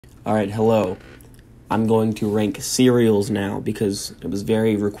Alright, hello. I'm going to rank cereals now because it was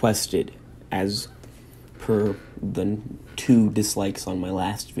very requested as per the 2 dislikes on my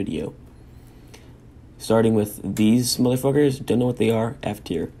last video. Starting with these motherfuckers, don't know what they are, F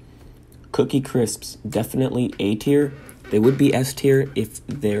tier. Cookie Crisps, definitely A tier. They would be S tier if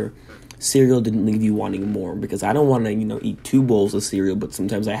their cereal didn't leave you wanting more, because I don't want to, eat 2 bowls of cereal, but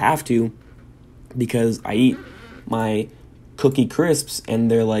sometimes I have to because I eat my Cookie Crisps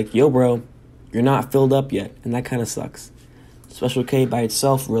and they're like, yo bro, you're not filled up yet, and that kind of sucks. Special K by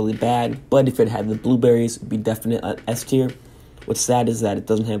itself, really bad, but if it had the blueberries, it'd be definite S tier. What's sad is that it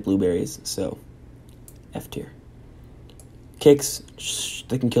doesn't have blueberries, so F tier. Kix,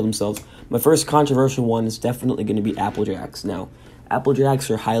 they can kill themselves. My first controversial one is definitely going to be Apple Jacks. Now, Apple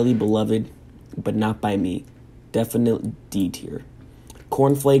Jacks are highly beloved, but not by me. Definite D tier.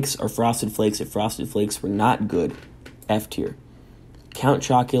 Corn Flakes or Frosted Flakes if Frosted Flakes were not good, F tier. Count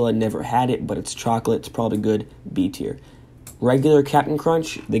Chocula, never had it, but it's chocolate, it's probably good, B tier. Regular Captain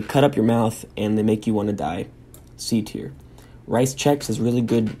Crunch, they cut up your mouth and they make you want to die, C tier. Rice Chex is really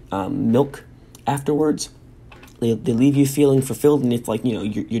good milk afterwards. They leave you feeling fulfilled, and if,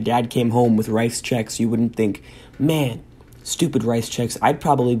 your dad came home with Rice Chex, you wouldn't think, man, stupid Rice Chex. I'd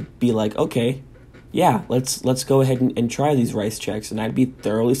probably be like, okay, yeah, let's go ahead and try these Rice Chex, and I'd be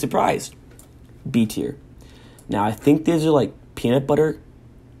thoroughly surprised. B tier. Now, I think these are like peanut butter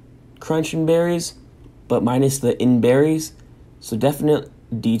crunch and berries, but minus the in berries, so definite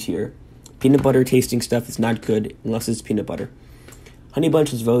D tier. Peanut butter tasting stuff is not good unless it's peanut butter. Honey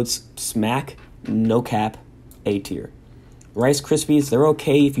Bunches votes smack, no cap, A tier. Rice Krispies, they're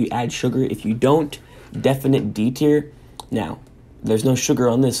okay if you add sugar. If you don't, definite D tier. Now, there's no sugar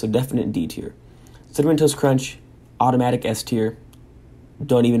on this, so definite D tier. Cinnamon Toast Crunch, automatic S tier.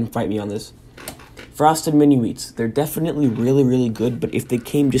 Don't even fight me on this. Frosted Mini Wheats, they're definitely really, really good, but if they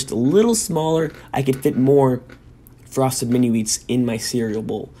came just a little smaller, I could fit more Frosted Mini Wheats in my cereal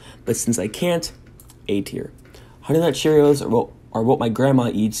bowl. But since I can't, A tier. Honey Nut Cheerios are what my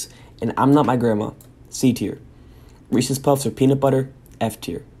grandma eats, and I'm not my grandma, C tier. Reese's Puffs or peanut butter, F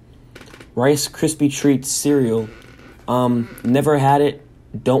tier. Rice Krispie Treats cereal, never had it,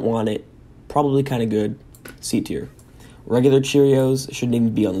 don't want it, probably kind of good, C tier. Regular Cheerios shouldn't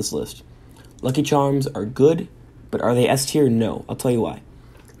even be on this list. Lucky Charms are good, but are they S tier? No. I'll tell you why.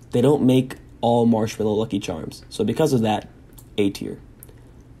 They don't make all marshmallow Lucky Charms, so because of that, A tier.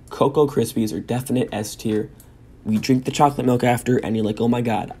 Cocoa Krispies are definite S tier. We drink the chocolate milk after, and you're like, oh my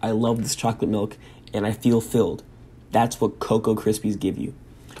god, I love this chocolate milk, and I feel filled. That's what Cocoa Krispies give you.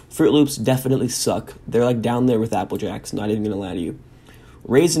 Fruit Loops definitely suck. They're like down there with Apple Jacks, not even gonna lie to you.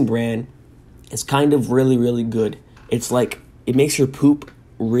 Raisin Bran is kind of really, really good. It's like, it makes your poop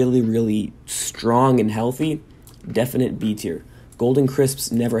really, really strong and healthy. Definite B tier. Golden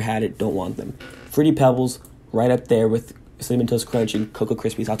Crisps, never had it, don't want them. Fruity Pebbles, right up there with Cinnamon Toast Crunch and Cocoa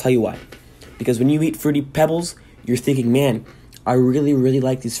Krispies. I'll tell you why. Because when you eat Fruity Pebbles, you're thinking, man, I really, really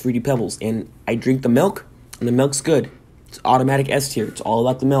like these Fruity Pebbles. And I drink the milk, and the milk's good. It's automatic S tier. It's all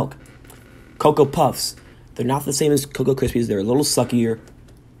about the milk. Cocoa Puffs, they're not the same as Cocoa Krispies. They're a little suckier.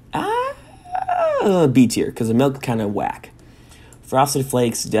 B tier, because the milk kind of whack. Frosted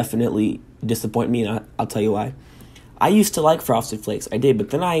Flakes definitely disappoint me, and I'll tell you why. I used to like Frosted Flakes, I did, but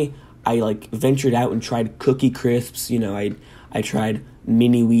then I ventured out and tried Cookie Crisps, I tried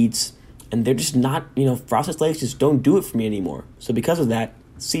Mini Wheats, and they're just not, Frosted Flakes just don't do it for me anymore. So because of that,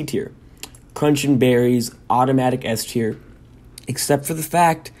 C tier. Crunch and Berries, automatic S tier, except for the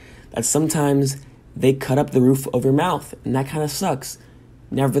fact that sometimes they cut up the roof of your mouth, and that kind of sucks.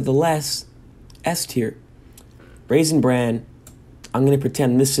 Nevertheless, S tier. Raisin Bran, I'm going to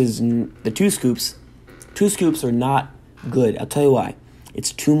pretend this is the 2 scoops. 2 scoops are not good. I'll tell you why.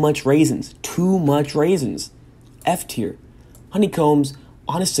 It's too much raisins. Too much raisins. F tier. Honeycombs,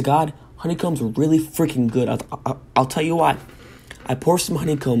 honest to God, honeycombs are really freaking good. I'll tell you why. I pour some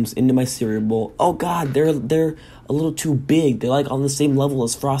honeycombs into my cereal bowl. Oh God, they're a little too big. They're like on the same level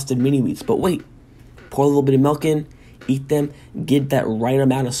as Frosted Mini Wheats. But wait, pour a little bit of milk in, eat them, get that right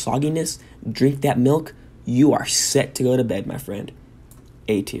amount of sogginess, drink that milk. You are set to go to bed, my friend.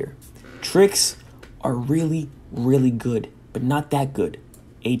 A tier. Trix are really, really good, but not that good.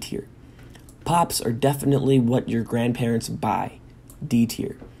 A tier. Pops are definitely what your grandparents buy. D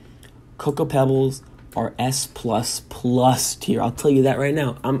tier. Cocoa Pebbles are S++ tier. I'll tell you that right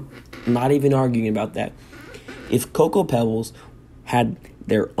now. I'm not even arguing about that. If Cocoa Pebbles had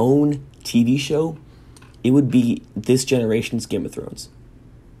their own TV show, it would be this generation's Game of Thrones.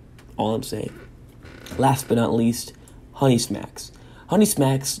 All I'm saying. Last but not least, Honey Smacks. Honey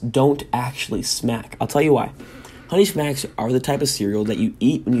Smacks don't actually smack. I'll tell you why. Honey Smacks are the type of cereal that you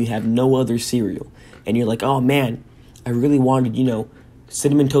eat when you have no other cereal. And you're like, oh man, I really wanted,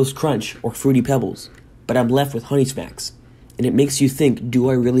 Cinnamon Toast Crunch or Fruity Pebbles. But I'm left with Honey Smacks. And it makes you think, do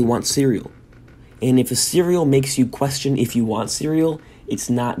I really want cereal? And if a cereal makes you question if you want cereal, it's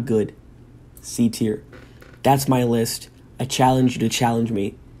not good. C tier. That's my list. I challenge you to challenge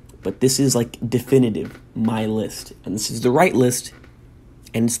me. But this is like definitive, my list. And this is the right list.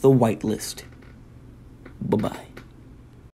 And it's the white list. Bye-bye.